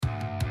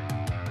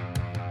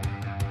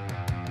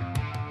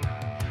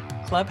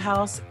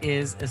Clubhouse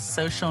is a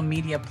social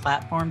media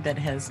platform that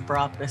has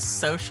brought the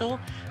social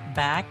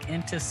back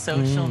into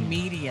social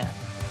media.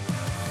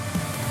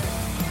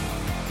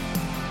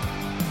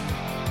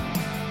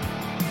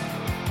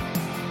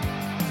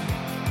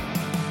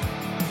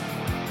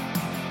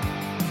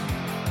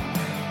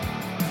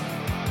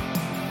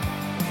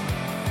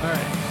 All right.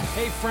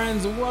 Hey,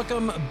 friends,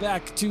 welcome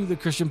back to the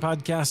Christian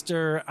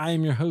Podcaster. I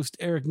am your host,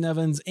 Eric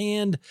Nevins,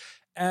 and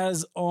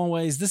as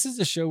always, this is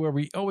a show where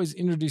we always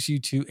introduce you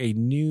to a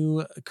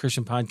new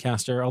Christian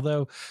podcaster,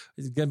 although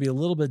it's going to be a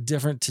little bit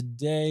different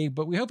today,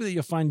 but we hope that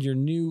you'll find your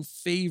new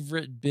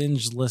favorite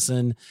binge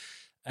listen.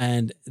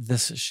 And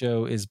this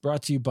show is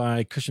brought to you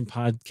by Christian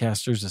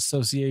Podcasters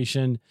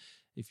Association.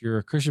 If you're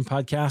a Christian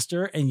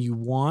podcaster and you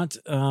want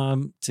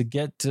to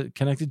get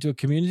connected to a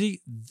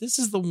community, this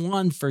is the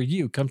one for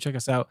you. Come check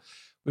us out.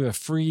 We have a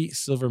free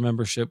silver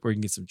membership where you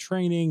can get some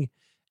training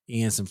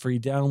and some free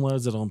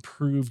downloads that'll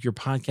improve your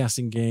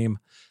podcasting game,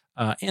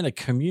 and a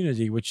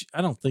community, which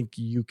I don't think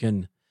you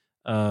can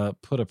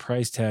put a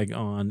price tag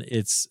on.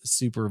 It's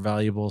super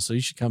valuable. So you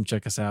should come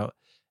check us out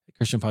at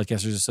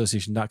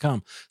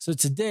ChristianPodcastersAssociation.com. So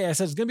today I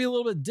said it's going to be a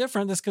little bit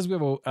different. That's because we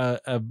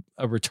have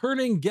a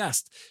returning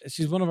guest.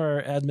 She's one of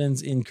our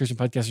admins in Christian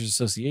Podcasters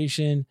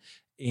Association.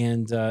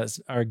 And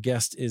our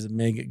guest is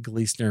Meg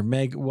Glesener.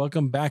 Meg,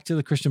 welcome back to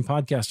the Christian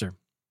Podcaster.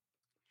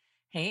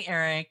 Hey,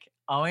 Eric.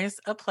 Always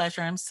a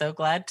pleasure. I'm so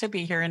glad to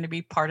be here and to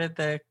be part of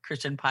the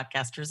Christian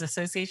Podcasters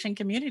Association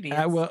community.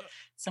 It's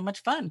so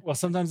much fun. Well,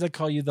 sometimes I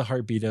call you the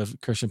heartbeat of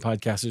Christian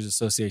Podcasters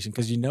Association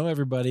because you know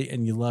everybody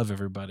and you love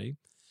everybody.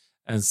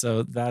 And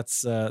so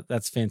that's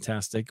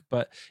fantastic.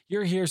 But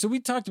you're here. So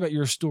we talked about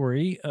your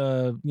story,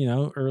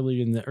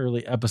 early in the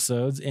early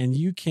episodes, and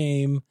you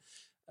came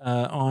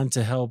on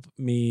to help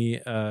me,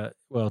 to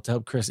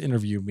help Chris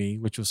interview me,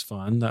 which was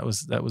fun. That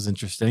was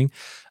interesting.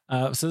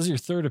 So this is your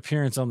third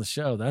appearance on the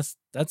show. That's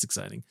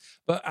exciting.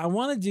 But I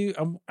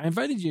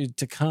invited you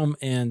to come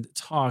and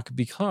talk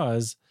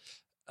because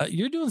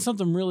you're doing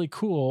something really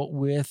cool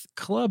with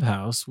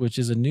Clubhouse, which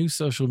is a new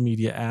social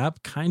media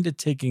app, kind of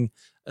taking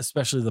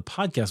especially the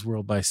podcast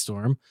world by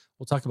storm.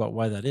 We'll talk about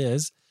why that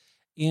is.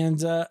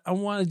 And I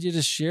wanted you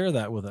to share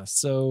that with us.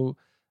 So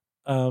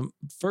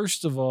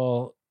first of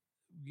all,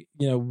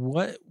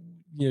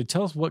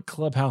 tell us what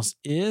Clubhouse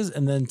is,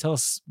 and then tell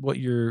us what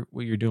you're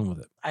doing with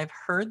it. I've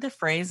heard the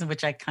phrase, in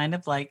which I kind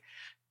of like.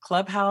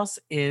 Clubhouse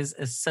is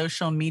a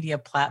social media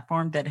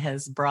platform that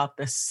has brought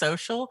the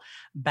social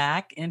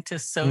back into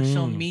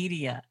social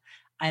media.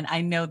 And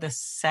I know the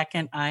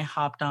second I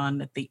hopped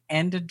on at the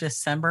end of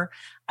December,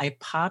 I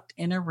popped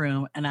in a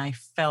room and I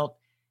felt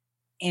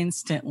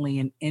instantly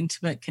an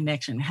intimate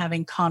connection,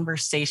 having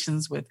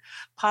conversations with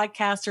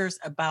podcasters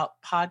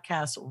about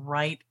podcasts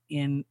right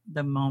in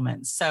the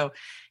moment. So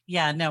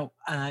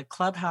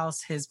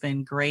Clubhouse has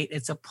been great.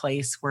 It's a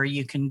place where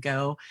you can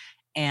go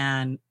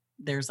and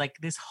there's like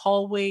this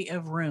hallway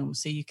of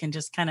rooms. So you can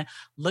just kind of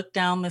look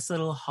down this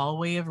little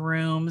hallway of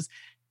rooms,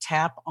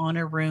 tap on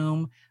a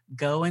room,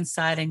 go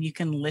inside, and you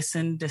can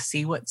listen to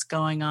see what's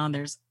going on.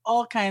 There's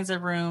all kinds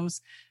of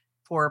rooms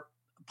for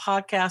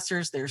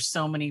podcasters. There's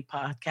so many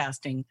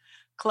podcasting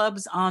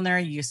clubs on there.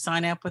 You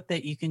sign up with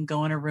it. You can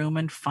go in a room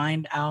and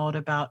find out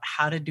about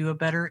how to do a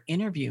better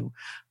interview.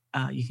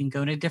 You can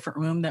go in a different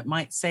room that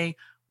might say,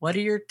 what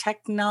are your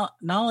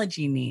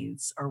technology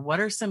needs? Or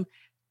what are some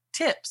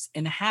tips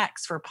and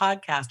hacks for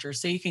podcasters?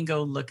 So you can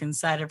go look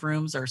inside of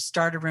rooms or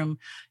start a room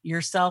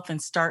yourself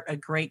and start a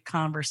great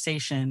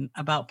conversation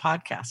about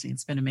podcasting.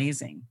 It's been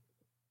amazing.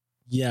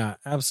 Yeah,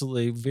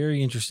 absolutely.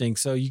 Very interesting.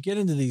 So you get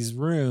into these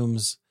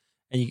rooms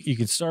and you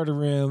can start a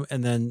room,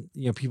 and then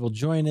people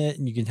join it,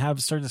 and you can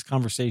start this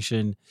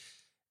conversation.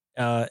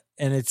 And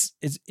it's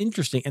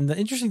interesting. And the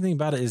interesting thing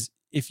about it is,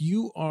 if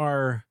you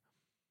are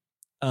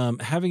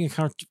having a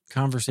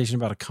conversation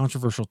about a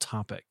controversial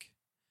topic,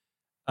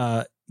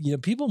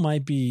 people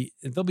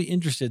they'll be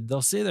interested,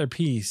 they'll say their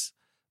piece,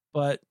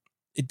 but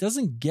it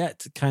doesn't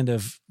get kind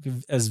of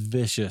as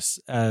vicious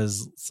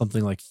as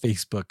something like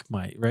Facebook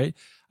might, right?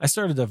 I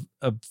started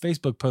a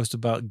Facebook post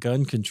about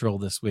gun control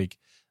this week.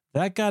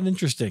 That got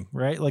interesting,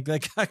 right? Like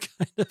that got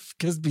kind of,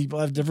 because people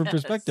have different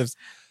perspectives.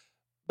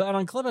 But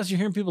on Clubhouse, you're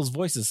hearing people's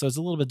voices, so it's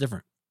a little bit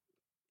different.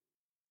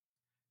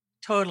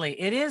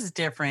 Totally. It is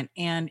different.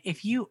 And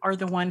if you are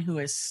the one who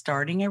is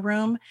starting a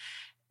room,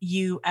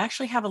 you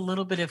actually have a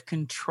little bit of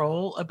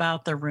control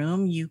about the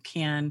room. You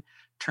can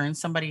turn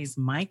somebody's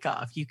mic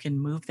off. You can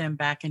move them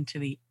back into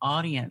the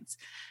audience.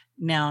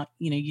 Now,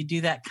 you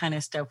do that kind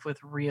of stuff with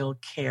real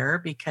care,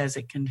 because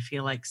it can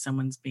feel like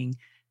someone's being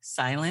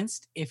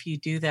silenced if you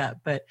do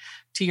that. But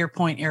to your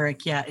point,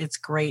 Eric, yeah, it's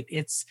great.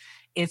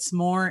 It's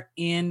more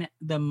in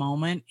the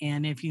moment.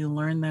 And if you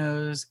learn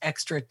those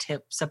extra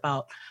tips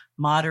about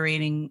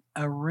moderating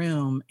a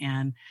room,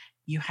 and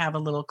you have a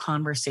little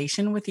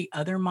conversation with the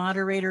other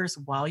moderators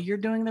while you're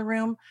doing the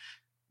room,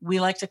 we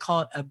like to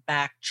call it a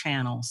back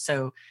channel.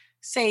 So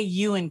say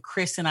you and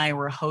Chris and I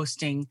were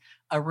hosting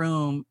a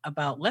room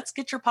about, let's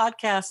get your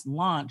podcast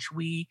launched.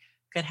 We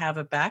could have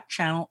a back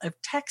channel of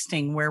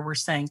texting where we're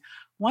saying,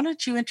 why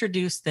don't you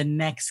introduce the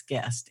next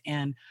guest?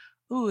 And,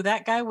 ooh,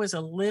 that guy was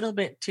a little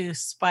bit too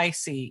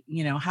spicy.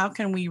 How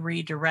can we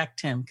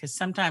redirect him? Because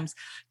sometimes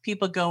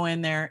people go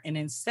in there and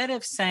instead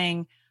of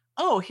saying,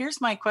 oh, here's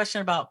my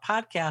question about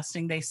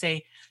podcasting, they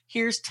say,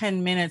 here's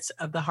 10 minutes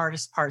of the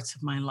hardest parts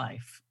of my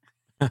life.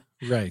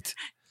 Right.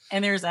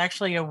 And there's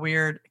actually a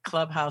weird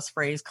Clubhouse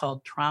phrase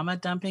called trauma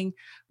dumping,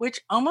 which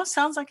almost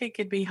sounds like it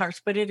could be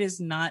harsh, but it is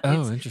not.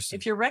 Oh, It's interesting.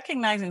 if you're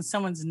recognizing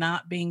someone's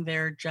not being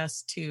there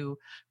just to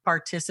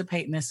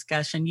participate in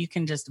discussion, you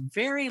can just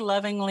very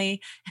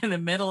lovingly in the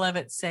middle of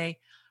it say,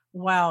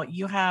 wow,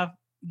 you've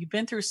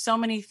been through so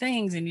many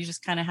things, and you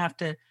just kind of have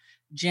to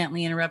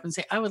gently interrupt and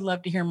say, I would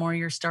love to hear more of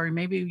your story.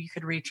 Maybe you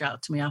could reach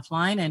out to me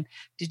offline. And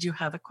did you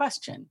have a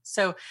question?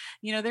 So,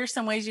 there's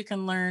some ways you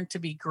can learn to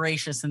be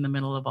gracious in the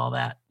middle of all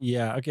that.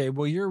 Yeah. Okay.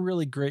 Well, you're a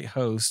really great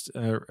host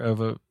of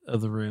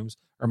the rooms,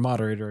 or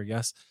moderator, I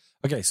guess.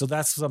 Okay. So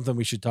that's something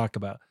we should talk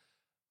about.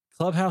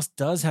 Clubhouse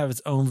does have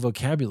its own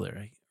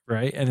vocabulary,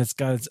 right? And it's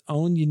got its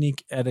own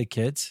unique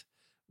etiquette,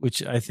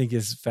 which I think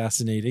is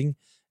fascinating.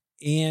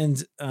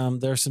 And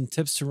there are some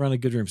tips to run a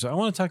good room. So I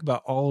want to talk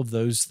about all of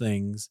those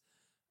things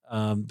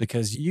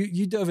because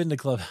you dove into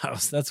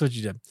Clubhouse. That's what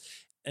you did,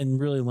 and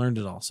really learned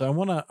it all. So I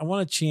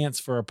want a chance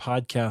for our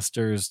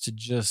podcasters to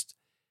just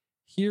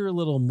hear a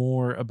little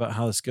more about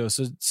how this goes.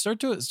 So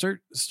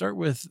start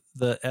with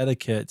the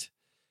etiquette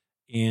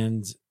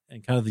and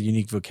kind of the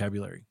unique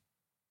vocabulary.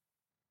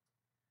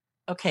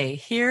 Okay,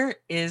 here's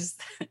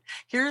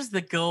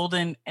the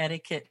golden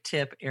etiquette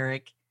tip,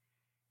 Eric.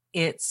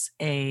 It's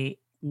a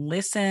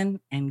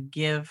listen and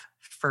give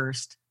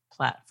first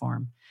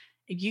platform.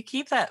 If you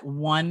keep that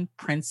one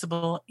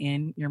principle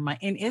in your mind,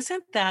 and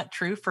isn't that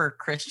true for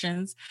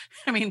Christians?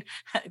 I mean,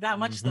 that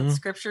much the Mm-hmm.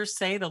 scriptures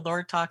say the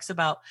Lord talks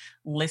about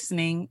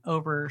listening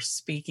over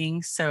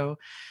speaking. So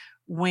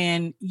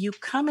when you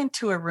come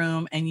into a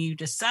room and you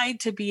decide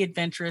to be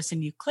adventurous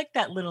and you click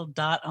that little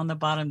dot on the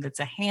bottom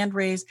that's a hand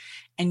raise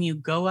and you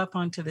go up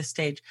onto the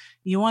stage,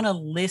 you want to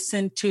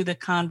listen to the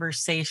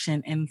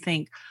conversation and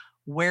think,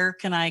 where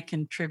can I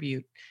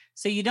contribute?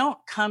 So you don't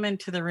come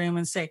into the room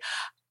and say,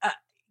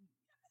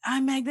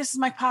 I'm Meg, this is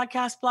my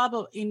podcast, blah,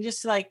 blah. And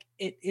just like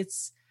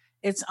it's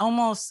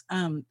almost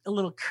a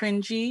little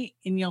cringy.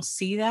 And you'll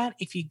see that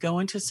if you go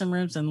into some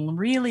rooms and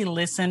really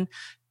listen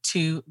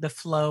to the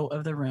flow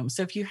of the room.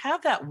 So if you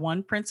have that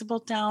one principle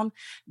down,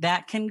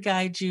 that can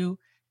guide you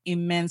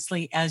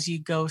immensely as you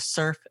go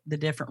surf the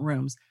different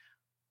rooms.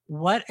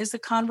 What is the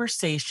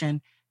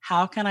conversation?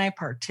 How can I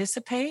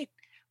participate?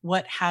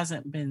 What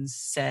hasn't been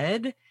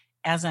said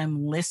as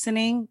I'm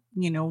listening?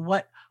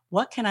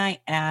 What can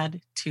I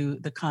add to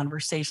the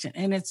conversation?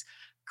 And it's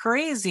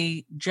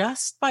crazy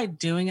just by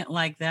doing it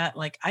like that.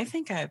 Like I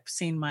think I've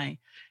seen my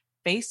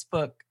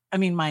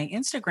my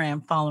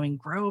Instagram following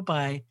grow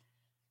by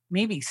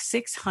maybe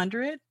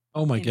 600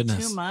 Oh my in 2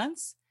 goodness.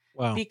 months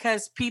Wow.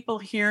 because people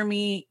hear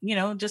me,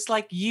 just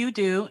like you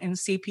do in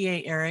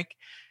CPA, Eric.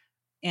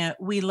 And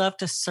we love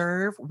to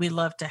serve. We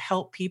love to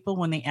help people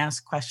when they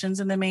ask questions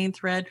in the main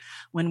thread.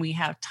 When we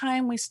have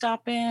time, we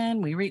stop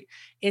in, we read.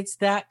 It's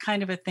that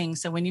kind of a thing.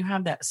 So when you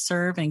have that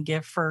serve and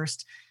give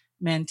first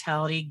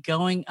mentality,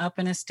 going up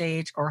in a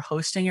stage or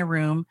hosting a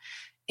room,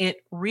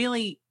 it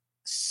really,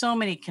 so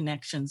many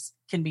connections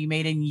can be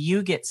made and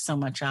you get so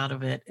much out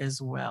of it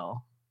as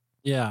well.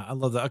 Yeah, I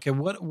love that. Okay,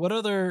 what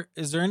other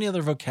is there any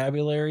other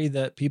vocabulary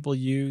that people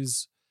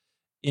use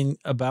in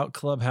about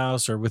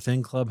Clubhouse or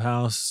within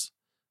Clubhouse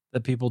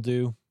that people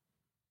do?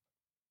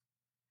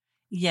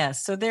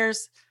 Yes. So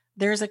there's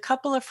a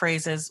couple of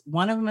phrases.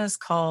 One of them is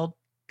called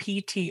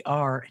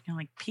PTR. And you're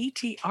like,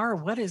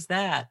 PTR, what is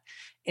that?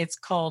 It's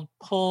called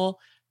pull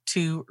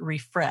to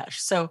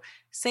refresh. So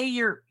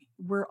say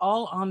we're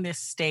all on this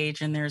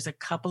stage and there's a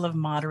couple of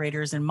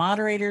moderators, and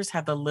moderators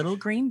have a little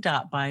green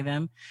dot by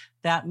them.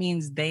 That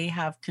means they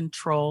have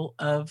control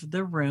of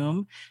the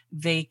room.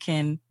 They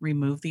can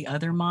remove the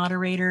other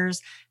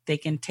moderators. They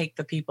can take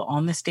the people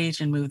on the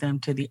stage and move them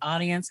to the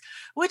audience,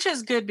 which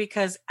is good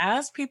because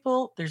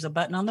there's a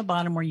button on the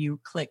bottom where you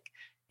click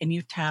and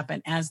you tap,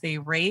 and as they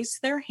raise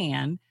their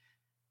hand,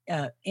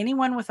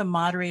 anyone with a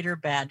moderator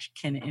badge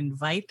can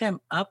invite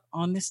them up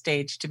on the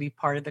stage to be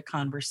part of the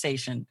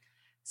conversation.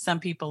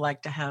 Some people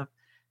like to have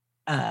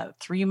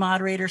 3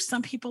 moderators.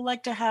 Some people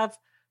like to have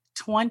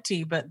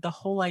 20, but the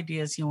whole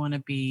idea is you want to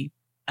be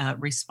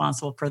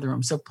responsible for the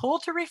room. So pull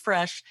to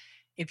refresh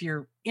if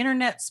you're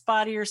internet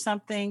spotty or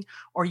something,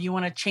 or you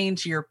want to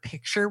change your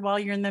picture while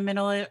you're in the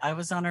middle of it. I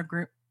was on a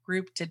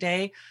group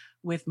today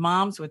with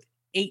moms with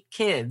 8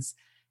 kids,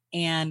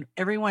 and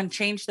everyone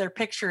changed their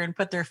picture and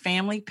put their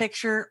family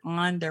picture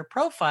on their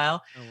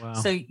profile. Oh wow.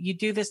 So you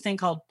do this thing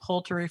called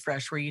pull to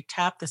refresh, where you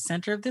tap the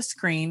center of the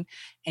screen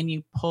and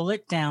you pull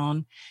it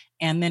down,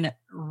 and then it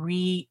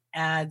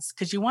re-adds,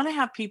 because you want to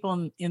have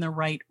people in the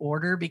right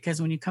order,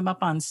 because when you come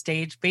up on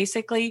stage,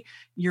 basically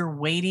you're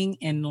waiting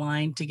in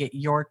line to get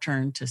your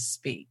turn to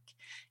speak.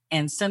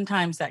 And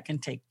sometimes that can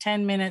take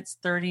 10 minutes,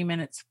 30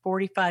 minutes,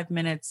 45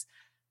 minutes,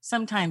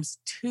 sometimes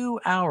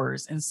 2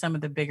 hours in some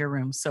of the bigger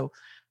rooms. So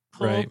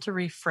pull Right. to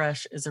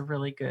refresh is a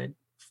really good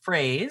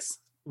phrase.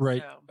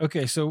 Right. So,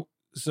 Okay. So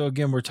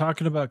again, we're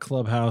talking about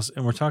Clubhouse,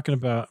 and we're talking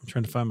about. I'm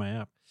trying to find my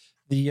app.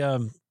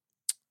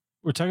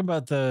 We're talking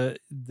about the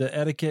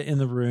etiquette in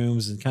the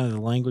rooms and kind of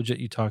the language that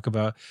you talk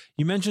about.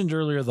 You mentioned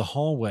earlier the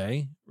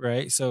hallway,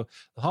 right? So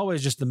the hallway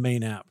is just the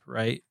main app,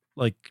 right?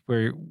 Like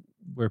where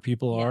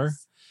people are.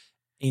 yes.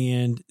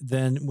 And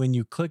then when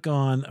you click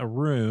on a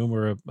room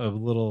or a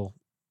little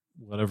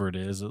whatever it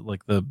is,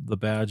 like the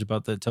badge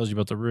about that tells you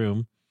about the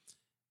room,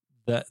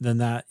 that's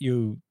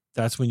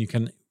when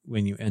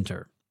you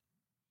enter,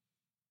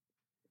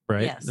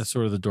 right? That's Yes.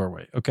 sort of the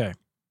doorway. Okay.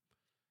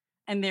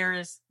 And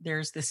there's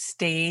the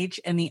stage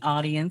and the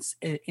audience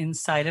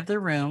inside of the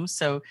room.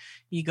 So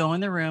you go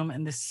in the room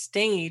and the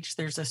stage,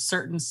 there's a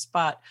certain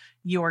spot.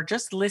 You are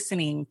just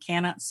listening,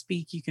 cannot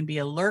speak. You can be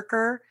a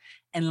lurker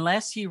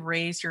unless you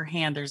raise your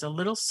hand. There's a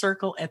little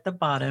circle at the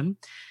bottom.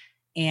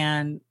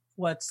 And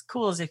what's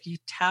cool is if you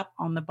tap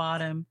on the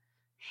bottom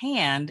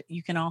hand,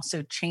 you can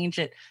also change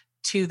it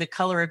to the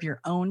color of your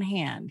own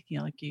hand. You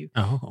know, like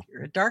Oh, if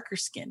you're a darker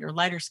skin or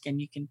lighter skin,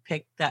 you can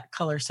pick that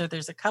color. So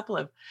there's a couple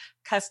of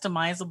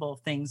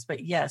customizable things, but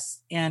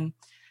yes. And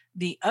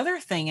the other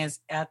thing is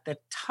at the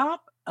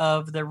top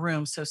of the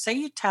room. So say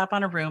you tap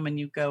on a room and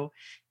you go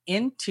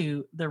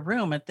into the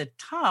room at the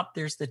top,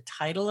 there's the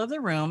title of the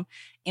room.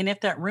 And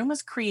if that room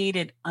is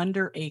created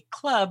under a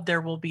club,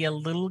 there will be a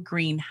little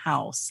green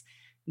house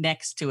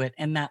next to it.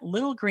 And that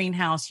little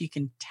greenhouse you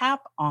can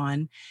tap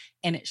on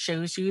and it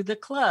shows you the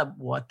club,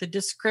 what the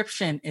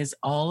description is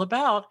all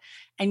about.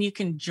 And you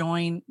can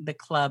join the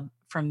club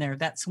from there.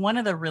 That's one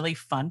of the really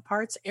fun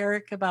parts,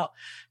 Eric, about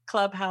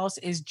Clubhouse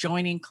is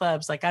joining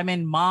clubs. Like I'm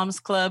in mom's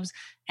clubs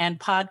and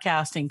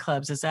podcasting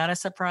clubs. Is that a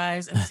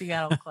surprise? And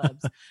Seattle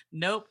clubs.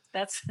 Nope.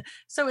 That's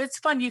so it's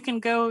fun. You can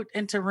go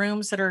into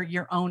rooms that are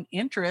your own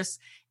interests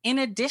in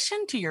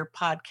addition to your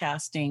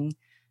podcasting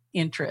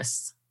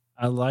interests.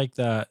 I like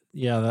that.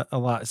 Yeah, a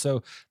lot.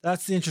 So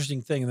that's the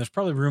interesting thing. And there's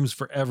probably rooms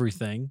for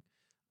everything.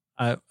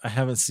 I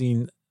haven't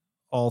seen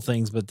all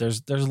things, but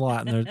there's a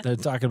lot, and they're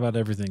talking about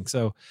everything.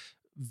 So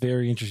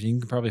very interesting. You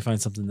can probably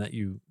find something that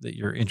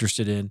you're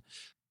interested in.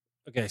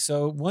 Okay,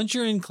 so once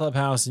you're in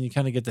Clubhouse and you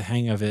kind of get the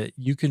hang of it,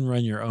 you can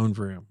run your own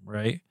room,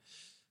 right?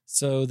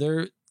 So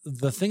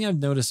the thing I've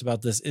noticed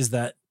about this is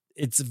that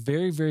it's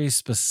very, very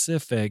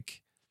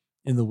specific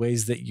in the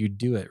ways that you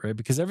do it, right?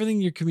 Because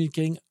everything you're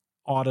communicating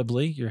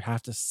audibly, you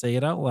have to say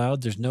it out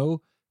loud. There's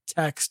no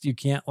text. You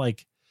can't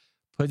like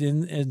put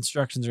in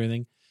instructions or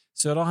anything.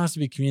 So it all has to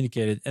be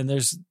communicated. And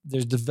there's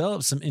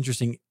developed some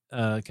interesting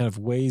kind of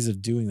ways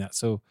of doing that.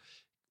 So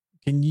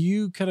can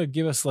you kind of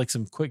give us like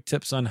some quick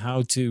tips on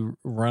how to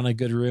run a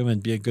good room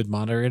and be a good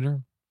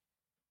moderator?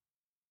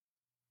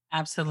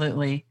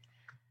 Absolutely.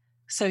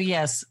 So,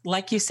 yes,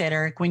 like you said,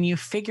 Eric, when you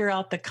figure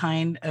out the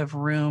kind of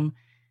room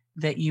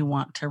that you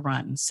want to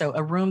run. So,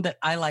 a room that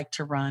I like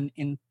to run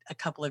in a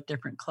couple of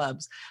different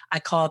clubs, I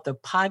call it the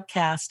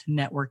Podcast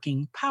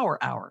Networking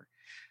Power Hour.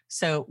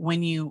 So,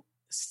 when you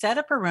set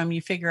up a room,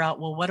 you figure out,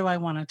 well, what do I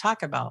want to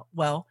talk about?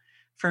 Well,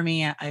 for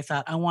me, I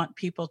thought I want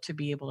people to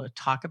be able to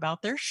talk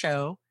about their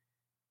show,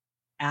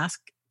 ask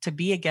to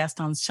be a guest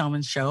on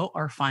someone's show,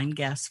 or find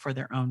guests for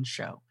their own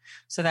show.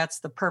 So, that's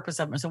the purpose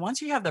of it. So,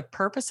 once you have the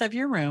purpose of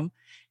your room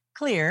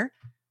clear,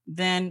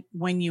 then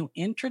when you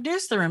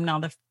introduce the room,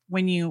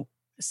 when you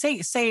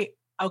say,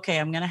 okay,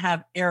 I'm going to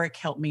have Eric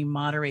help me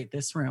moderate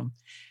this room.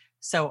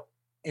 So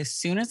as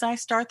soon as I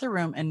start the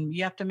room, and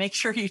you have to make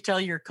sure you tell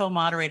your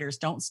co-moderators,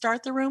 don't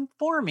start the room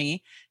for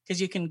me,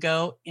 because you can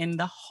go in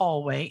the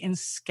hallway and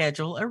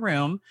schedule a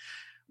room.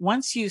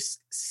 Once you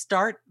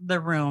start the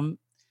room,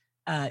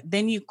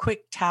 then you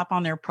quick tap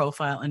on their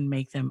profile and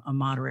make them a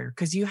moderator,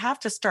 because you have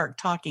to start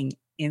talking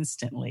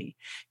instantly.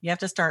 You have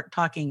to start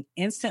talking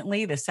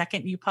instantly the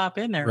second you pop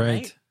in there,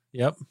 right?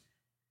 Yep.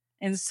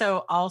 And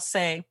so I'll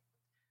say,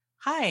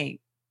 hi,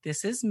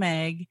 this is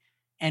Meg,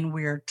 and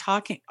we're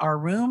talking. Our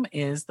room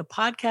is the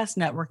Podcast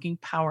Networking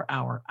Power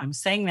Hour. I'm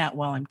saying that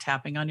while I'm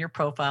tapping on your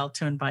profile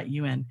to invite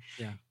you in.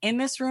 Yeah. In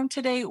this room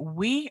today,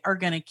 we are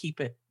going to keep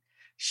it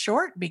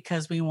short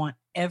because we want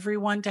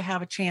everyone to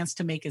have a chance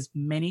to make as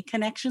many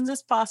connections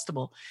as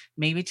possible.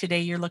 Maybe today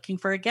you're looking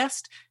for a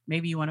guest.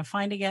 Maybe you want to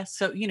find a guest.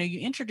 So, you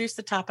introduce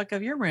the topic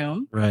of your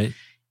room. Right.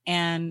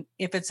 And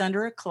if it's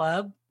under a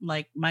club,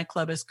 like my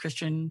club is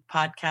Christian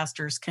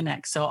Podcasters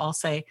Connect. So I'll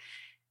say,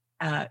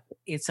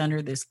 it's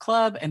under this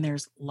club, and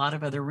there's a lot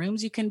of other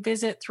rooms you can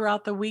visit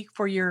throughout the week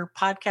for your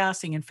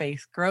podcasting and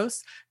faith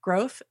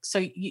growth. So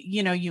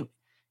you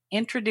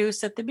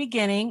introduce at the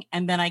beginning,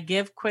 and then I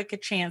give quick a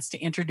chance to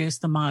introduce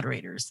the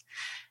moderators.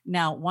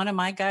 Now, one of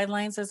my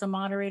guidelines as a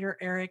moderator,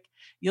 Eric,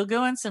 you'll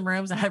go in some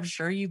rooms, and I'm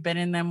sure you've been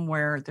in them,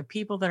 where the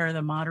people that are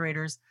the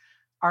moderators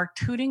are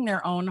tooting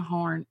their own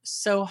horn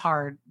so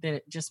hard that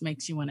it just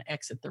makes you want to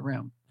exit the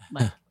room.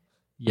 Like,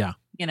 yeah.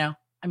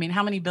 I mean,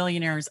 how many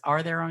billionaires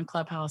are there on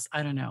Clubhouse?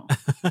 I don't know.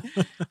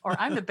 Or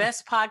I'm the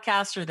best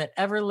podcaster that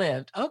ever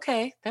lived.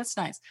 Okay, that's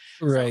nice.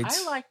 Right.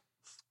 So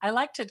I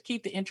like to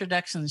keep the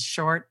introductions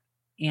short,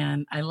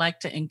 and I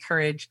like to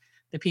encourage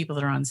the people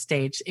that are on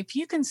stage. If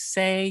you can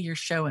say your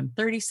show in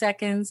 30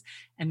 seconds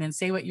and then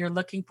say what you're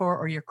looking for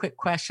or your quick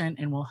question,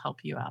 and we'll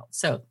help you out.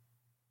 So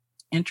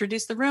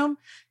introduce the room,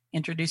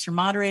 introduce your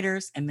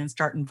moderators, and then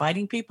start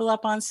inviting people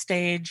up on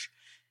stage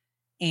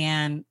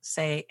and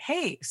say,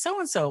 hey,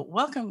 so-and-so,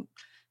 welcome.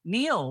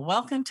 Neil,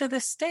 welcome to the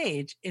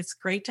stage. It's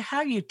great to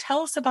have you. Tell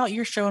us about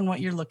your show and what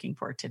you're looking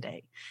for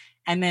today.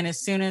 And then as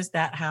soon as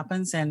that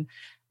happens, and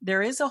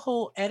there is a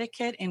whole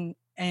etiquette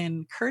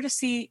and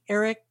courtesy,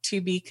 Eric,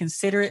 to be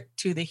considerate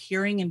to the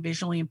hearing and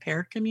visually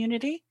impaired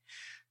community.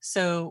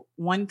 So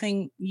one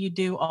thing you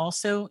do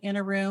also in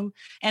a room,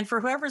 and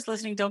for whoever's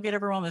listening, don't get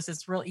overwhelmed. This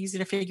is real easy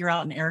to figure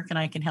out, and Eric and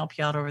I can help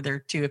you out over there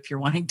too if you're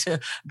wanting to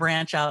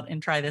branch out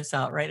and try this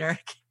out, right,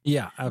 Eric?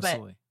 Yeah,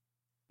 absolutely.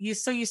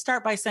 But you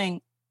start by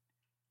saying,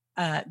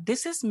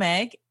 this is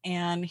Meg,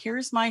 and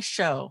here's my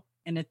show.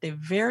 And at the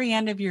very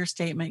end of your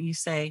statement, you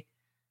say,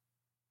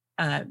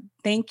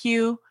 thank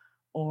you,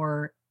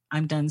 or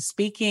I'm done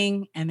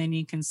speaking. And then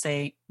you can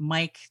say,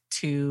 Mike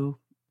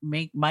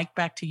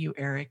back to you,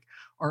 Eric,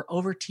 or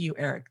over to you,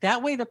 Eric.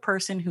 That way, the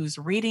person who's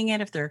reading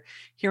it, if they're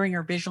hearing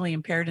or visually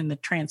impaired in the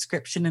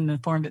transcription in the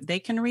form that they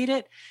can read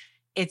it,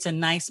 it's a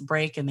nice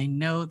break and they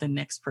know the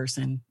next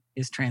person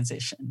is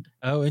transitioned.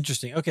 Oh,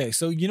 interesting. Okay.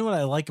 So you know what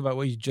I like about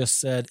what you just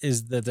said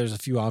is that there's a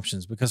few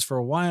options, because for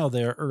a while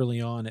there early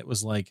on, it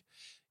was like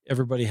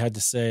everybody had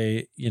to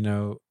say,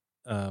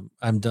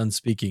 I'm done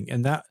speaking.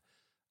 And that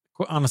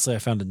honestly, I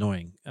found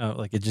annoying.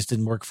 Like it just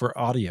didn't work for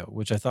audio,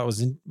 which I thought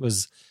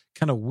was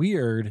kind of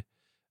weird.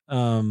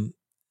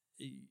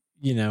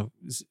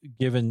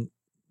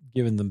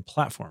 Given them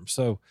platform.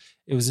 So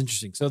it was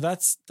interesting. So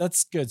that's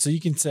good. So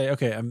you can say,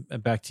 okay, I'm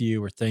back to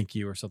you, or thank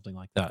you, or something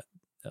like that.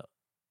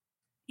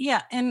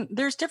 Yeah, and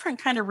there's different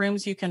kind of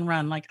rooms you can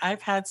run. Like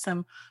I've had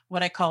some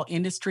what I call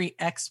industry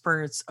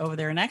experts over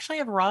there, and actually I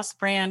have Ross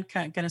Brand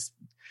going to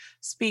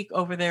speak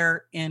over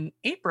there in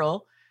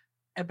April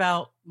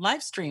about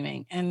live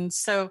streaming. And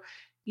so,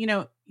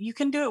 you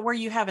can do it where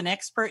you have an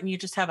expert and you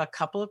just have a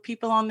couple of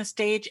people on the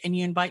stage and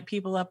you invite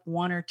people up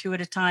one or two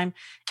at a time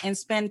and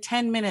spend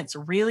 10 minutes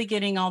really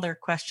getting all their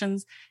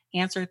questions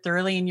answered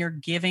thoroughly. And you're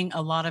giving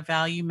a lot of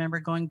value. Remember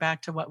going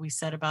back to what we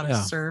said about a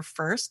serve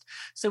first.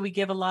 So we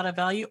give a lot of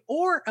value,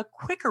 or a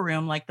quicker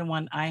room like the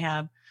one I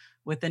have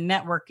with the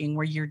networking,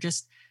 where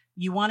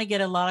you want to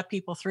get a lot of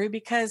people through,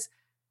 because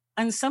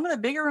in some of the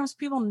bigger rooms,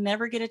 people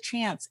never get a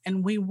chance.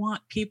 And we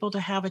want people to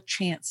have a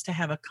chance to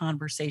have a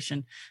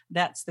conversation.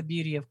 That's the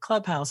beauty of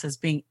Clubhouse, is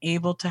being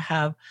able to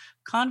have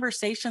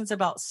conversations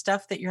about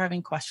stuff that you're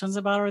having questions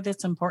about or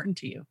that's important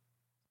to you.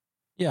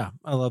 Yeah,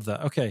 I love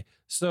that. Okay.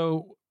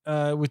 So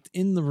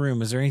within the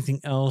room, is there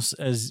anything else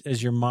as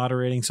you're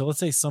moderating? So let's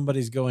say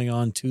somebody's going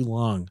on too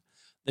long.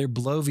 They're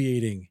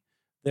bloviating.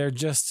 They're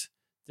just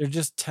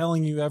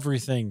telling you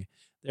everything.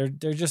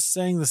 They're just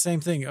saying the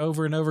same thing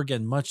over and over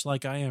again, much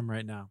like I am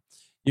right now.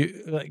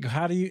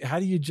 How do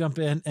you jump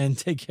in and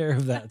take care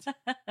of that?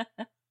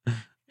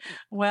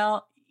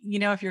 Well,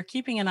 if you're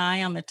keeping an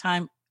eye on the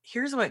time,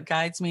 here's what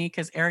guides me.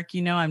 Because Eric,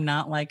 I'm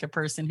not like a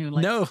person who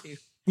likes no, to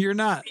you're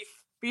not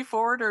be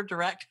forward or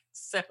direct.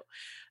 So,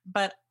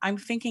 but I'm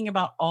thinking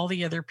about all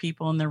the other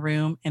people in the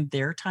room, and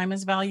their time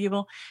is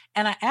valuable.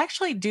 And I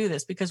actually do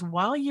this because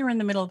while you're in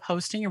the middle of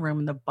hosting a room,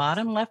 in the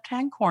bottom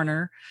left-hand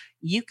corner,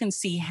 you can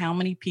see how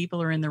many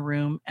people are in the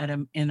room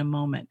in a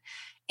moment.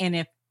 And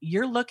if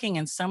you're looking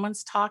and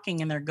someone's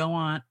talking and they're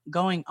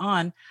going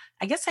on,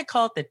 I guess I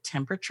call it the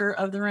temperature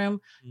of the room.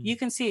 You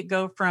can see it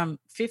go from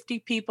 50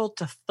 people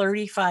to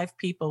 35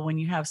 people when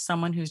you have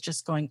someone who's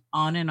just going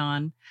on and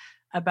on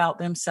about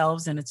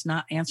themselves and it's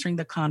not answering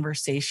the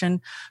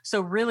conversation. So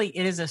really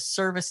it is a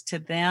service to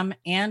them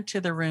and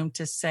to the room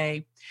to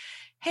say,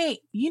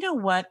 hey, you know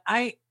what?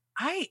 I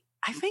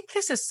think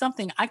this is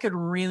something I could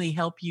really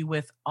help you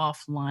with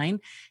offline.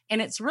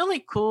 And it's really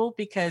cool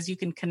because you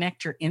can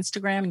connect your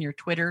Instagram and your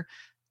Twitter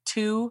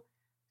to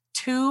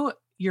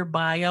your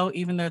bio,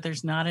 even though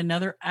there's not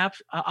another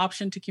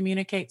option to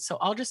communicate. So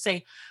I'll just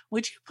say,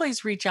 would you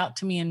please reach out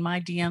to me in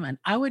my DM, and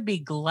I would be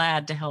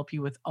glad to help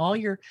you with all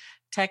your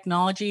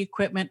technology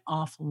equipment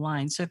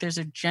offline. So if there's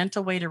a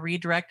gentle way to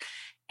redirect.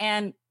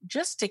 And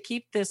just to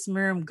keep this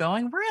room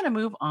going, we're going to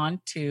move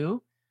on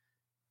to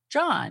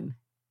John.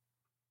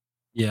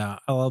 Yeah,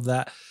 I love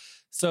that.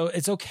 So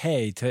it's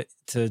okay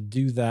to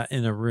do that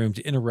in a room,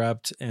 to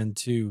interrupt and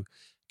to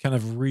kind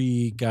of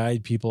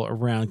re-guide people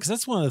around. Because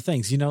that's one of the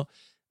things,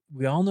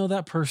 we all know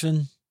that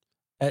person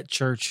at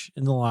church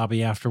in the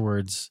lobby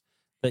afterwards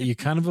that you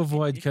kind of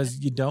avoid because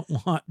you don't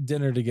want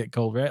dinner to get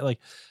cold, right? Like,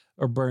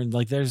 or burned.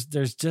 Like there's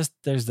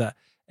that.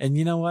 And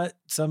you know what?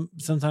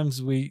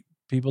 Sometimes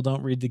people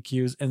don't read the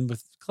cues. And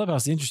with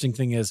Clubhouse, the interesting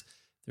thing is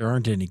there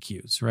aren't any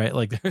cues, right?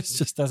 Like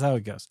that's how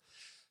it goes.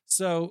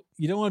 So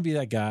you don't want to be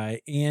that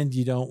guy, and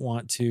you don't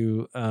want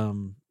to,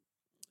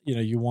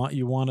 you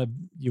want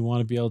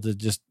to be able to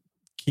just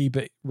keep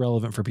it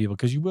relevant for people,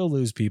 because you will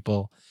lose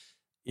people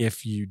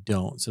if you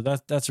don't. So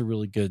that's a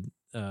really good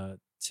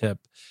tip.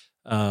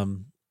 I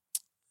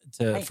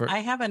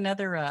have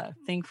another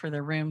thing for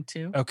the room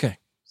too. Okay.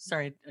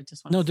 Sorry, I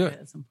just want to do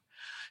it.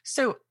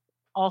 So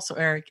also,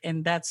 Eric,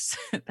 and that's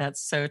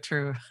that's so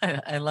true.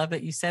 I love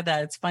that you said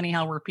that. It's funny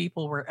how we're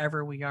people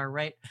wherever we are,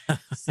 right?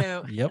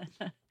 So, Yep.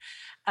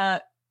 uh,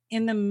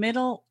 in the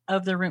middle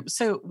of the room.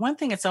 So, one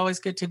thing it's always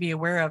good to be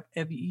aware of,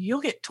 if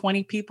you'll get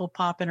 20 people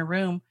pop in a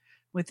room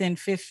within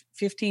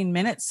 15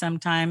 minutes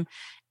sometime,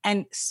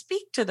 and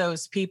speak to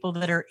those people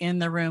that are in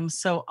the room.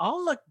 So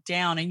I'll look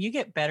down, and you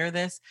get better at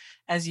this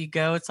as you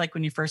go. It's like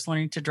when you first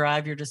learning to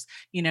drive, you're just,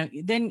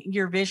 then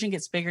your vision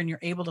gets bigger and you're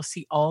able to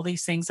see all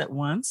these things at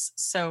once.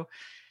 So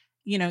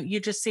you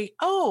just see,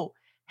 oh,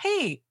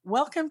 hey,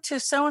 welcome to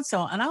so and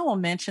so. And I will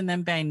mention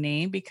them by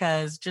name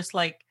because just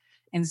like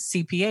in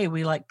CPA,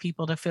 we like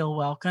people to feel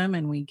welcome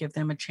and we give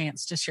them a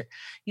chance to share.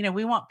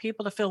 We want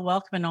people to feel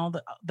welcome in all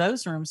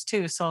those rooms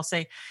too. So I'll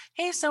say,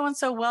 hey, so and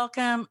so,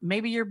 welcome.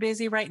 Maybe you're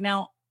busy right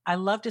now. I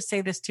love to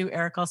say this too,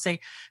 Eric. I'll say,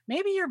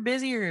 maybe you're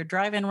busy or you're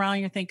driving around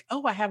and you think,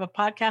 oh, I have a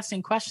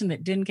podcasting question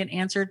that didn't get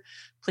answered.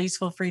 Please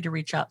feel free to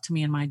reach out to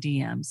me in my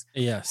DMs.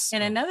 Yes.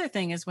 And another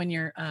thing is when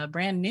you're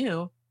brand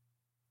new,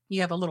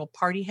 you have a little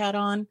party hat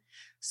on.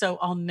 So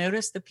I'll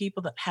notice the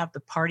people that have the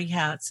party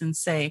hats and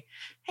say,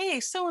 hey,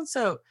 so and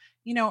so,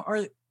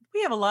 or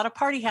we have a lot of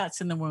party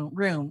hats in the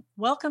room.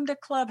 Welcome to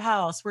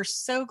Clubhouse. We're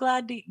so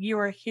glad that you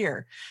are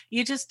here.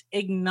 You just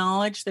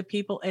acknowledge the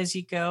people as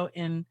you go.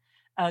 And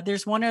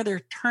there's one other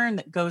term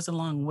that goes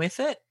along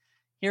with it.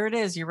 Here it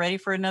is. You ready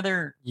for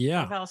another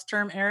Clubhouse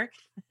term, Eric?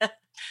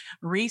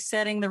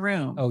 Resetting the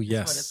room. Oh,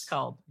 yes. Is what it's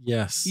called.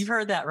 Yes. You've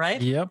heard that,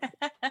 right? Yep.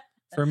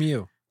 From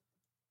you.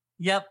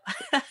 Yep.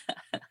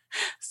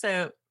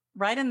 So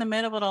right in the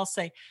middle of it, I'll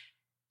say,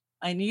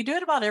 and you do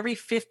it about every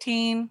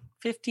 15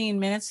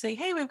 minutes. Say,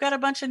 hey, we've got a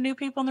bunch of new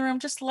people in the room.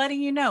 Just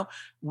letting you know,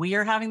 we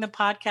are having the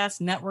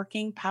podcast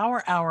networking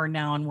power hour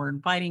now, and we're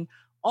inviting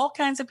all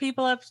kinds of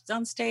people up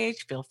on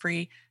stage. Feel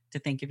free to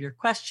think of your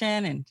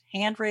question and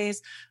hand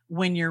raise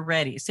when you're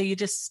ready. So you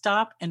just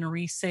stop and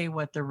re-say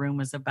what the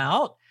room is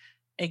about,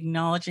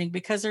 acknowledging,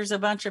 because there's a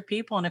bunch of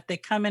people. And if they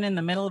come in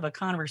the middle of a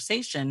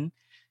conversation,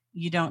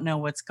 you don't know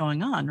what's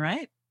going on,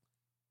 right?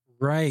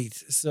 Right.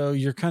 So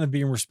you're kind of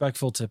being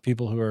respectful to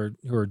people who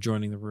are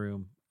joining the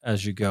room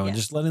as you go, and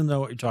just letting them know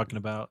what you're talking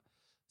about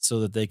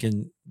so that they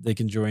can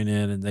join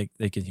in and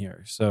they can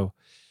hear. So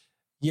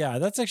yeah,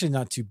 that's actually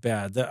not too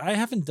bad. I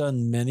haven't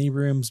done many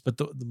rooms, but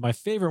my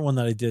favorite one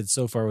that I did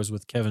so far was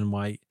with Kevin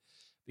White,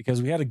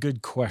 because we had a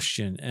good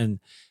question. And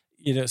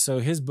so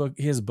he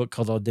has a book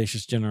called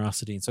Audacious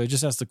Generosity. And so I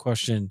just asked the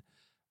question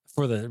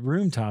for the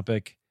room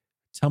topic,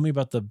 tell me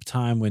about the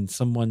time when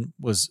someone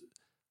was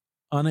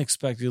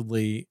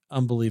unexpectedly,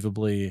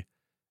 unbelievably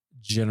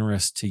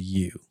generous to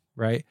you,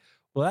 right?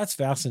 Well, that's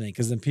fascinating,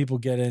 because then people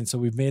get in. So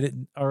we've made it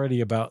already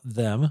about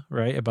them,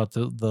 right? About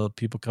the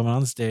people coming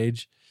on the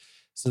stage.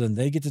 So then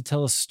they get to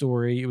tell a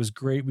story. It was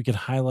great. We could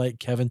highlight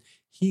Kevin.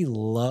 He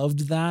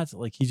loved that.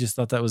 Like, he just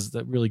thought that was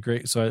really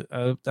great. So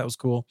that was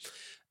cool.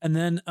 And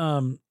then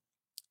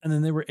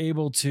they were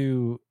able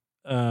to,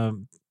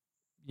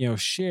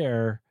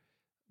 share,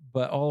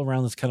 but all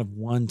around this kind of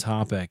one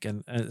topic.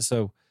 And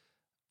so,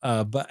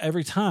 but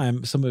every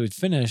time somebody would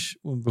finish,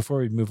 before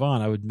we'd move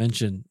on, I would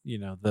mention,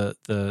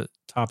 the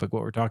topic,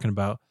 what we're talking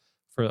about,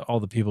 for all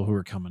the people who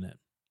were coming in.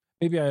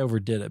 Maybe I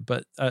overdid it,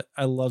 but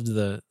I loved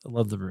the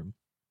room.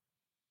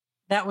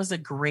 That was a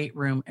great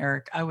room,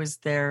 Eric. I was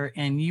there,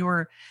 and you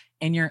were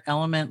in your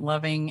element,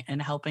 loving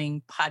and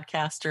helping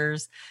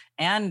podcasters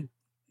and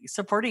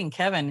supporting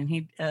Kevin.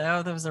 And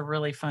that was a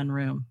really fun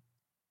room.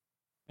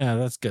 Yeah,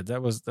 that's good.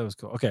 That was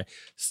cool. Okay.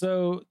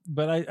 So,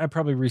 but I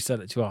probably reset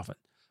it too often.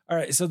 All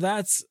right. So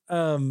that's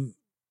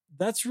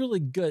really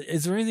good.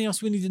 Is there anything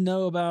else we need to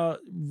know about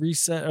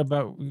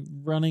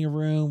running a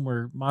room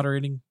or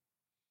moderating?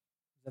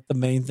 Is that the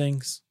main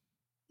things?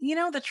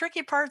 The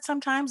tricky part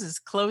sometimes is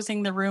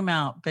closing the room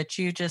out, but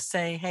you just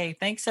say, hey,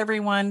 thanks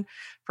everyone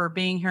for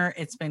being here.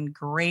 It's been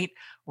great.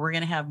 We're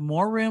going to have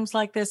more rooms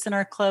like this in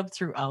our club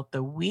throughout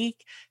the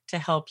week to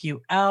help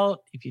you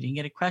out. If you didn't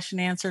get a question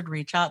answered,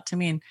 reach out to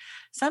me. And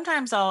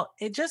sometimes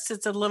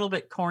it's a little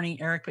bit corny,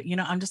 Eric, but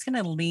I'm just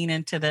going to lean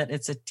into that.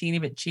 It's a teeny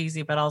bit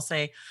cheesy, but I'll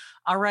say,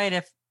 all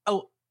right,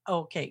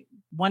 okay,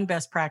 one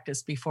best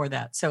practice before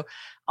that. So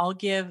I'll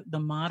give the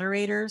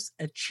moderators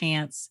a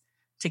chance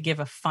to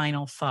give a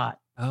final thought.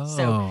 Oh.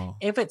 So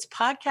if it's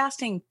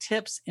podcasting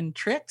tips and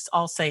tricks,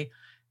 I'll say,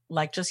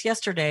 like just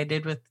yesterday I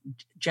did with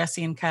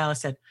Jesse and Kyle, I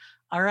said,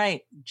 all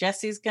right,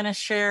 Jesse's going to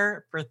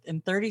share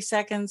in 30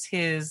 seconds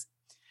his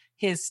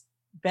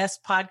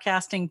best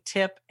podcasting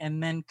tip,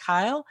 and then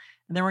Kyle,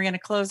 and then we're going to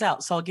close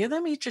out. So I'll give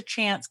them each a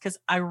chance, because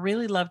I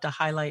really love to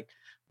highlight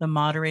the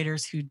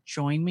moderators who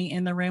join me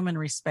in the room and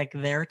respect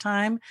their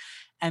time.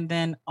 And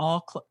then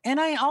and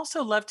I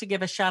also love to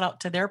give a shout out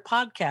to their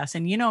podcast.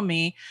 And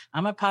me,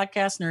 I'm a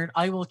podcast nerd.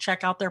 I will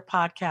check out their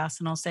podcast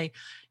and I'll say,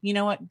 you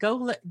know what,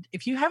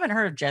 if you haven't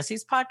heard of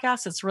Jesse's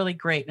podcast, it's really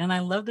great. And I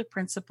love the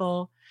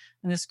principle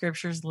in the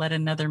scriptures, let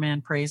another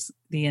man praise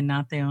thee and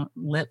not their own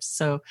lips.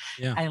 So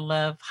yeah. I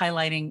love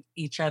highlighting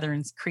each other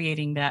and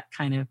creating that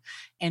kind of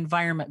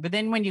environment. But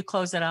then when you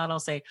close it out, I'll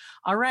say,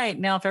 all right,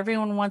 now if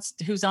everyone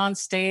who's on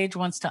stage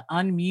wants to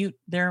unmute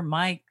their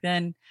mic,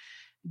 then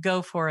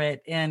go for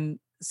it. And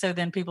so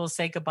then people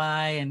say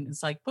goodbye and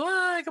it's like,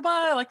 bye,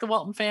 goodbye, like the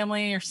Walton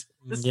family or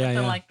Yeah, something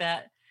yeah. like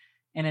that.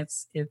 And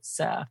it's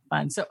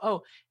fun. So,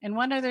 oh, and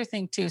one other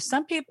thing too,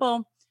 some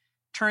people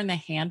turn the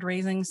hand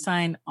raising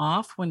sign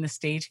off when the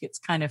stage gets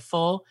kind of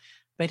full.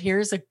 But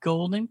here's a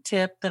golden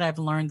tip that I've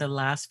learned the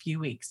last few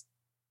weeks.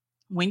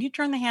 When you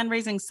turn the hand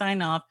raising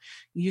sign off,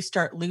 you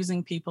start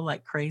losing people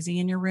like crazy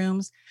in your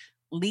rooms.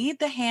 Leave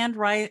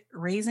the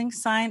raising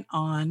sign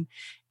on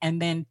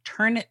and then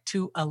turn it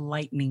to a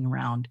lightning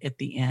round at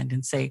the end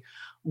and say,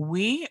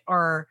 we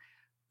are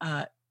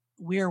uh,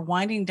 we are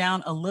winding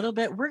down a little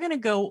bit. We're going to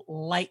go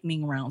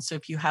lightning round. So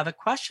if you have a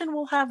question,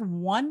 we'll have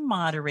one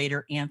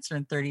moderator answer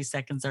in 30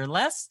 seconds or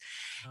less.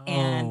 Oh,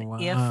 And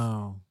if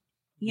wow.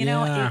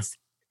 Yeah. it's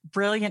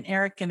brilliant,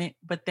 Eric,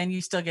 but then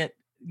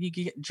you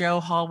get Joe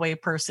Hallway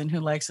person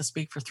who likes to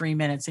speak for 3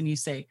 minutes, and you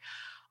say,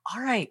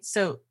 all right,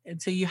 so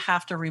you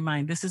have to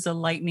remind this is a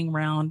lightning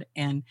round,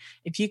 and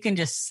if you can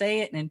just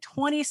say it in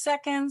 20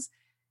 seconds,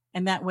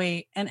 and that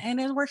way, and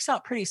it works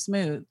out pretty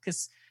smooth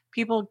because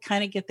people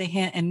kind of get the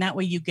hint, and that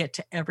way you get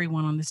to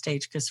everyone on the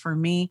stage. Because for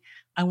me,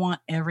 I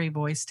want every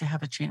voice to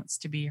have a chance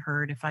to be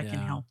heard if I can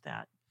Yeah. help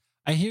that.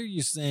 I hear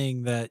you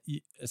saying that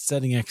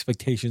setting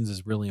expectations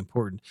is really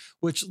important,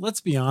 which,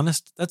 let's be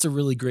honest, that's a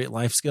really great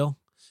life skill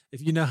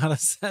if you know how to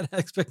set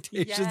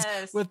expectations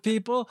Yes. with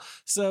people.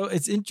 So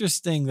it's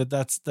interesting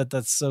that's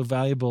so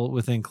valuable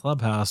within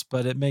Clubhouse,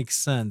 but it makes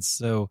sense.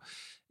 So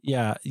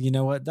yeah, you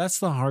know what? That's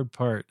the hard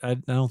part. I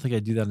don't think I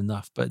do that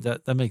enough, but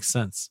that makes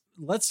sense.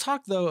 Let's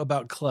talk though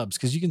about clubs,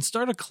 because you can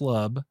start a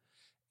club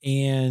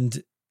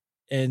and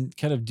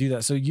kind of do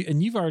that. So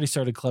you've already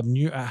started a club.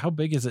 And how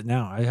big is it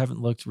now? I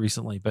haven't looked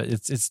recently, but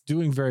it's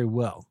doing very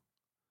well.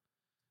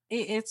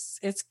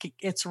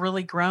 It's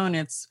really grown.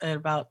 It's at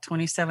about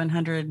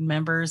 2,700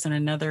 members and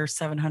another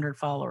 700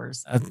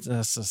 followers.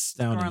 That's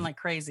astounding. Growing like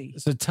crazy.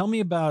 So tell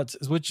me about,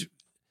 which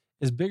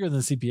is bigger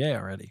than CPA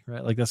already,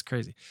 right? Like that's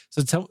crazy.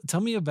 So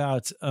tell me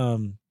about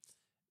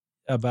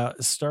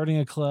starting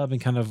a club and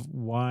kind of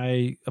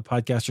why a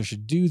podcaster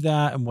should do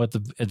that and what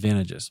the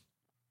advantage is.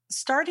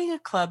 Starting a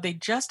club, they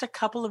just a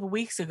couple of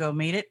weeks ago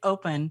made it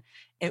open.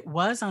 It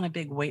was on a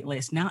big wait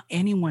list. Now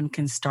anyone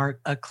can start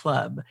a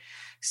club.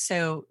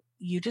 So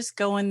you just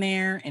go in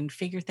there and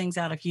figure things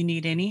out. If you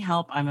need any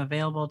help, I'm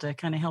available to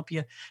kind of help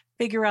you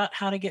figure out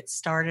how to get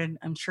started.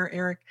 I'm sure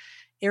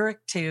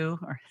Eric too.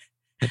 Or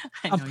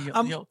I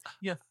know you'll.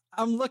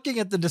 I'm looking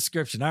at the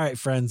description. All right,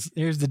 friends,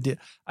 here's the deal.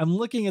 I'm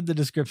looking at the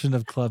description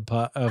of Christian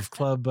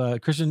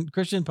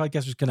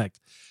Podcasters Connect,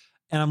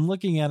 and I'm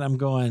looking at it, I'm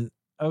going,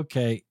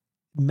 okay,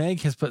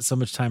 Meg has put so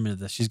much time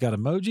into this. She's got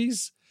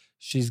emojis,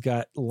 she's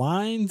got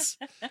lines,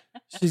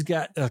 she's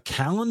got a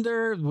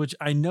calendar, which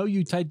I know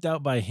you typed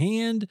out by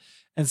hand.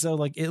 And so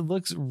like, it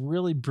looks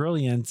really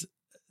brilliant.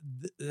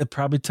 It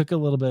probably took a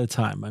little bit of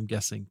time, I'm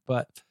guessing,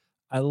 but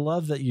I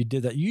love that you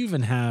did that. You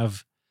even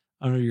have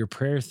under your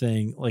prayer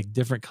thing, like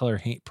different color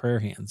prayer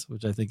hands,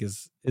 which I think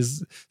is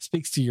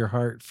speaks to your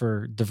heart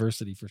for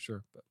diversity for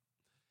sure. But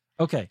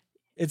okay.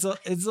 It's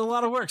a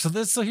lot of work.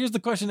 So here's the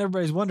question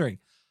everybody's wondering.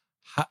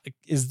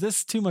 Is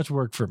this too much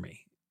work for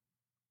me?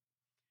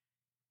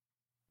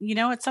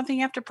 It's something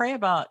you have to pray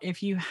about.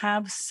 If you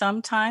have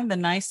some time, the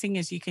nice thing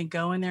is you can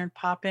go in there and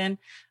pop in,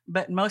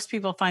 but most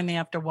people find they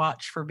have to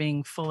watch for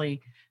being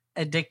fully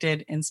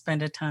addicted and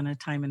spend a ton of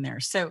time in there.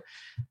 So,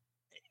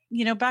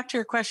 back to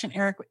your question,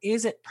 Eric,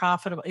 is it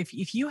profitable?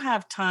 If you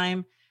have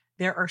time,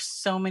 there are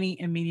so many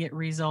immediate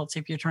results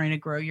if you're trying to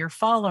grow your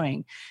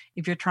following,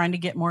 if you're trying to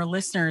get more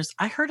listeners.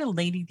 I heard a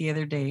lady the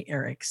other day,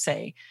 Eric,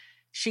 say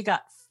she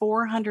got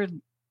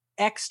 400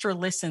 extra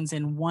listens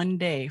in one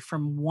day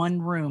from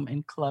one room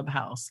in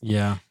Clubhouse.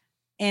 Yeah.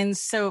 And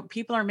so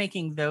people are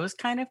making those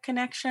kind of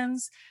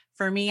connections.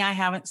 For me, I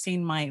haven't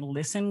seen my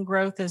listen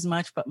growth as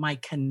much, but my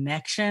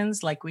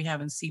connections, like we have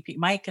in CP,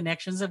 my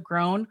connections have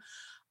grown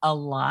a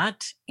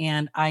lot.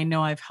 And I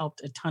know I've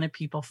helped a ton of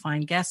people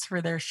find guests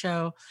for their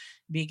show,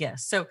 be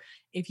guests. So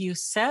if you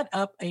set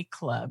up a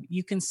club,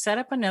 you can set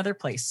up another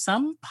place.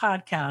 Some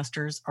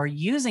podcasters are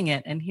using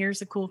it. And here's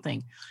the cool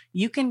thing.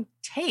 You can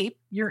tape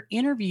your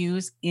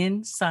interviews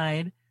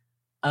inside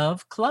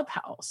of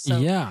Clubhouse. So,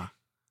 yeah.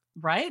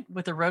 Right?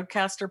 With the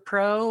Rodecaster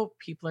Pro,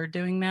 people are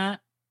doing that.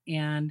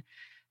 And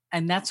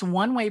that's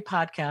one way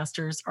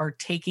podcasters are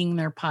taking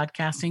their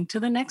podcasting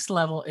to the next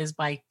level is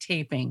by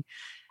taping.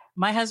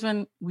 My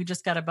husband, we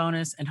just got a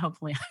bonus, and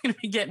hopefully I'm going to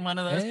be getting one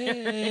of those.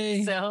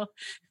 Hey. So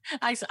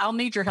I'll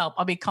need your help.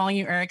 I'll be calling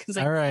you, Eric.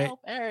 All right. Help,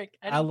 Eric.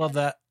 I love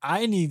that.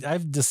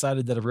 I've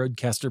decided that a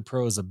Rodecaster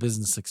Pro is a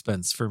business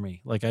expense for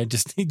me. Like I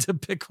just need to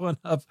pick one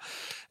up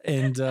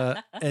and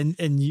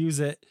use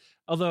it.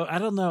 Although I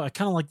don't know, I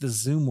kind of like the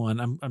Zoom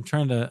one.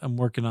 I'm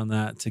working on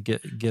that to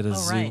get a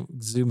Zoom. Right.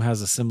 Zoom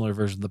has a similar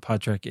version, the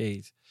PodTrack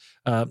 8.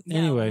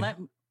 Anyway.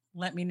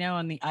 Let me know.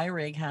 And the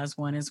iRig has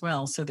one as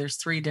well. So there's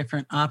 3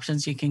 different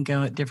options. You can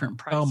go at different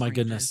price Oh my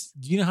ranges. goodness.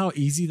 Do you know how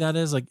easy that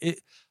is? Like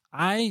it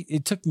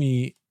took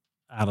me,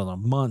 I don't know,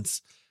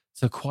 months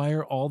to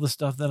acquire all the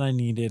stuff that I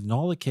needed and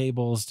all the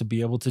cables to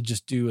be able to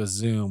just do a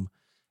Zoom.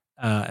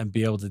 and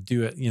be able to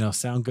do it,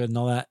 sound good and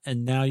all that.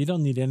 And now you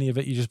don't need any of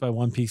it. You just buy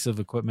one piece of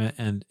equipment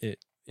and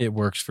it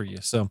works for you.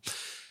 So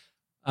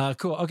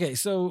cool. Okay.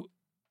 So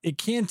it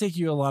can take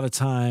you a lot of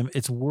time.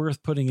 It's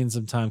worth putting in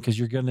some time because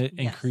you're going to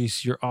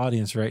increase your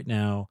audience right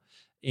now.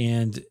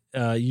 And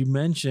you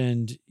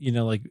mentioned,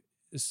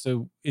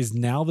 so is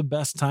now the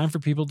best time for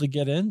people to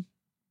get in?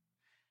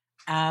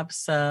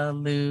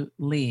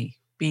 Absolutely.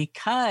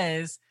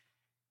 Because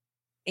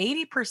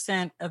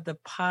 80% of the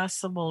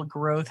possible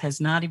growth has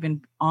not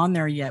even on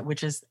there yet,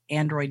 which is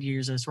Android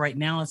users. Right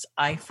now it's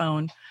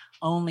iPhone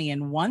only.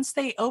 And once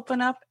they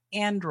open up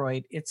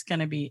Android, it's going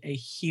to be a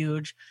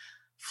huge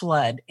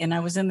flood. And I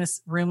was in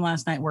this room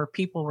last night where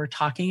people were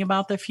talking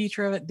about the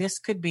future of it.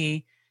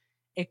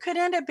 It could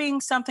end up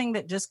being something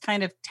that just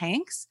kind of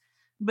tanks,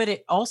 but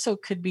it also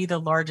could be the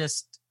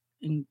largest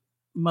in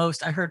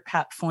most. I heard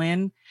Pat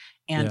Flynn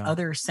and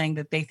others saying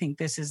that they think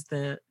this is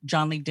the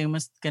John Lee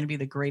Dumas going to be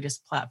the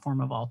greatest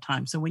platform of all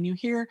time. So when you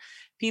hear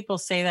people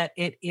say that,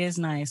 it is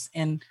nice.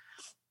 And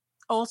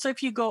also,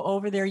 if you go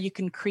over there, you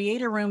can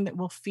create a room that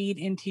will feed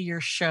into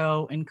your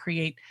show and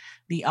create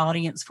the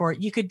audience for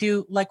it. You could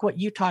do like what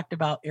you talked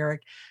about,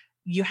 Eric.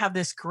 You have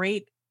this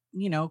great,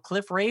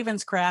 Cliff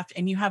Ravenscraft,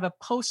 and you have a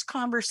post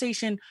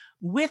conversation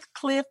with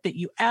Cliff that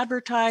you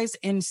advertise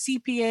in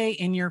CPA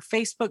in your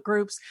Facebook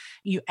groups.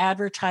 You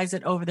advertise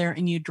it over there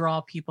and you draw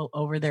people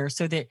over there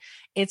so that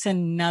it's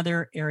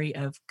another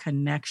area of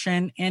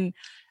connection. And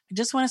I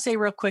just want to say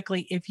real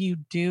quickly, if you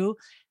do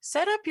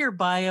set up your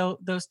bio,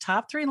 those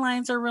top 3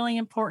 lines are really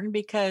important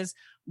because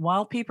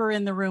while people are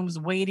in the rooms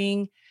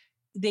waiting,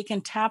 they can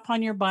tap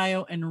on your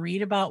bio and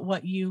read about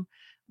what you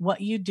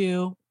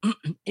do.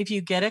 If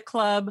you get a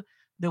club,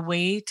 the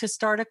way to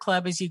start a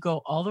club is you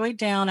go all the way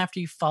down after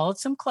you followed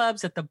some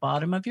clubs at the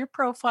bottom of your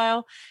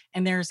profile,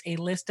 and there's a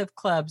list of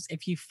clubs.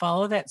 If you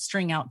follow that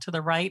string out to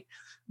the right,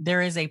 there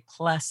is a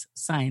plus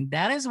sign.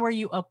 That is where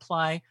you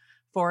apply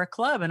for a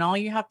club. And all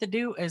you have to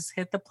do is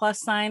hit the plus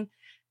sign,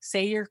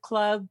 say your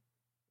club.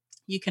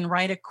 You can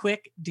write a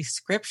quick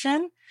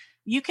description.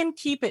 You can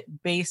keep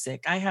it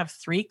basic. I have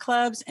 3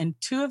 clubs, and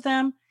 2 of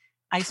them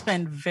I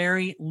spend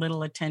very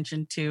little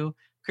attention to.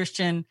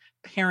 Christian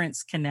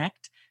Parents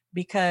Connect,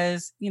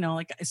 because,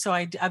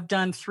 I've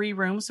done 3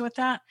 rooms with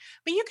that,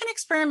 but you can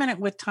experiment it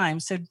with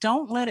time. So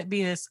don't let it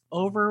be this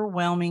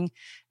overwhelming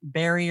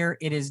barrier.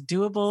 It is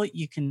doable.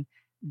 You can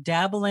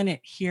dabble in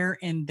it here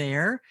and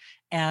there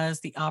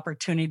as the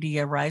opportunity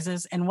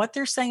arises. And what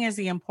they're saying is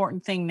the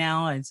important thing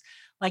now is,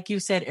 like you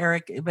said,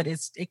 Eric, but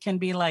it can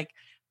be like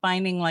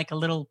finding like a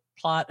little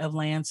plot of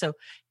land. So if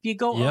you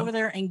go over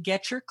there and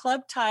get your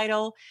club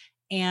title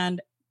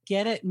and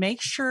get it,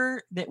 make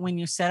sure that when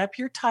you set up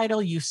your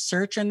title, you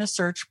search in the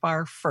search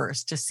bar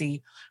first to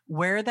see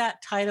where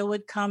that title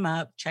would come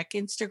up. Check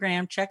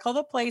Instagram, check all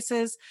the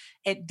places.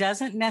 It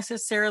doesn't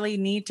necessarily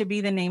need to be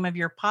the name of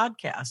your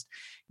podcast.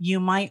 You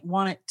might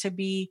want it to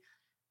be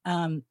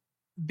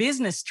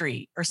Business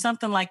Street or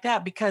something like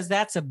that, because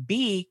that's a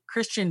B,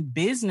 Christian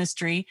Business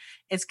Street.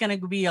 It's going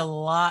to be a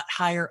lot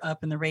higher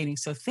up in the rating.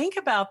 So think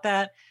about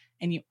that.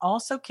 And you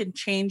also can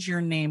change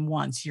your name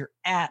once. Your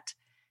 @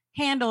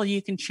 handle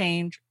you can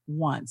change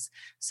once.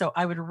 So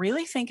I would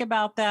really think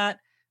about that.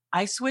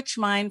 I switched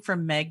mine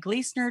from Meg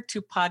Glesener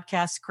to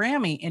Podcast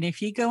Grammy. And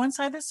if you go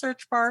inside the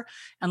search bar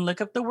and look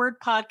up the word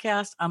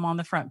podcast, I'm on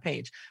the front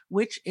page,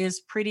 which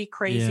is pretty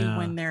crazy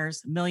when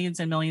there's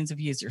millions and millions of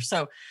users.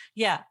 So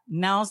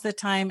now's the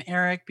time,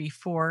 Eric,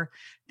 before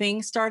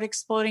things start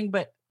exploding.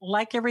 But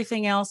like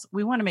everything else,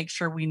 we want to make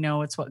sure we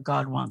know it's what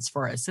God wants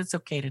for us. It's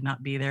okay to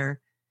not be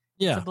there.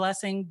 It's a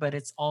blessing, but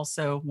it's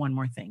also one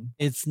more thing.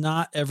 It's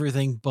not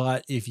everything,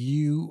 but if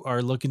you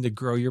are looking to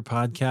grow your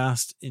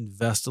podcast,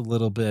 invest a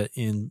little bit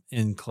in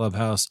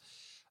Clubhouse,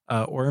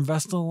 or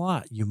invest a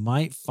lot. You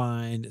might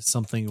find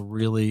something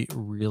really,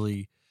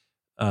 really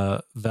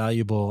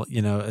valuable.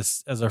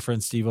 As our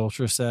friend Steve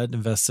Ultra said,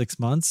 invest 6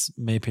 months,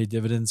 may pay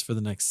dividends for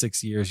the next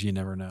 6 years. You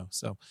never know.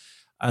 So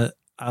I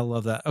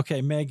love that.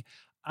 Okay, Meg,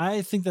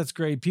 I think that's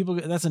great.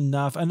 That's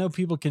enough. I know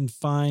people can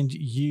find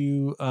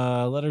you,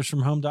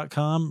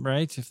 lettersfromhome.com,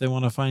 right? If they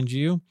want to find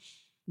you.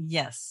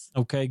 Yes.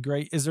 Okay,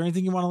 great. Is there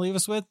anything you want to leave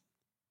us with?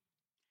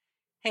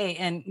 Hey,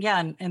 and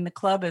the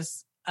club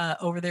is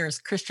over there is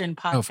Christian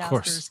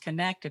Podcasters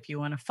Connect. If you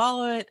want to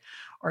follow it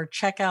or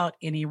check out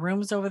any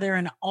rooms over there.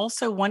 And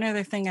also one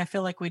other thing I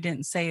feel like we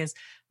didn't say is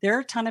there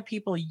are a ton of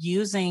people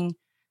using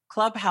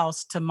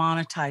Clubhouse to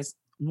monetize.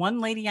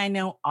 One lady I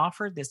know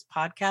offered this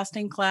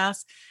podcasting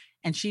class,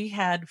 and she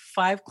had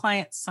 5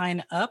 clients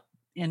sign up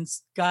and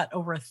got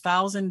over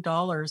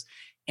 $1,000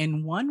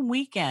 in one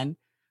weekend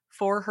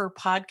for her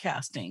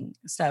podcasting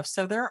stuff.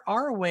 So there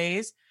are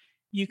ways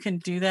you can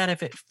do that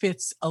if it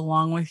fits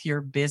along with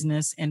your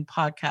business and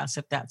podcast,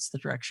 if that's the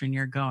direction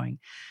you're going.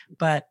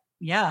 But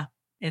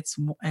it's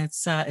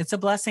a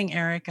blessing,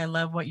 Eric. I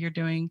love what you're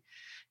doing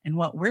and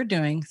what we're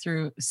doing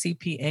through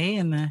CPA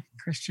and the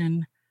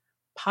Christian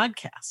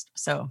podcast.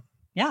 So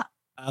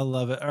I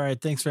love it. All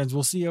right. Thanks, friends.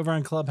 We'll see you over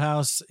on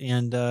Clubhouse.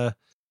 And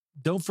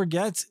don't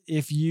forget,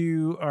 if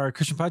you are a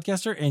Christian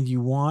podcaster and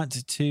you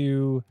want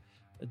to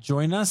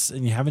join us,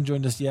 and you haven't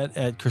joined us yet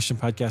at Christian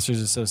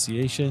Podcasters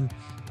Association,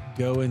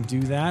 go and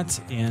do that.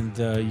 And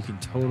you can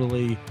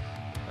totally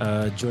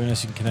join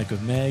us. You can connect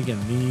with Meg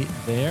and me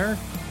there.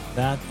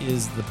 That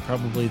is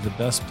probably the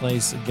best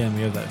place. Again,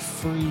 we have that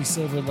free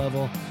silver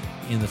level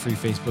in the free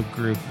Facebook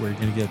group where you're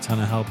going to get a ton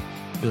of help.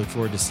 We look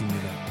forward to seeing you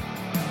there.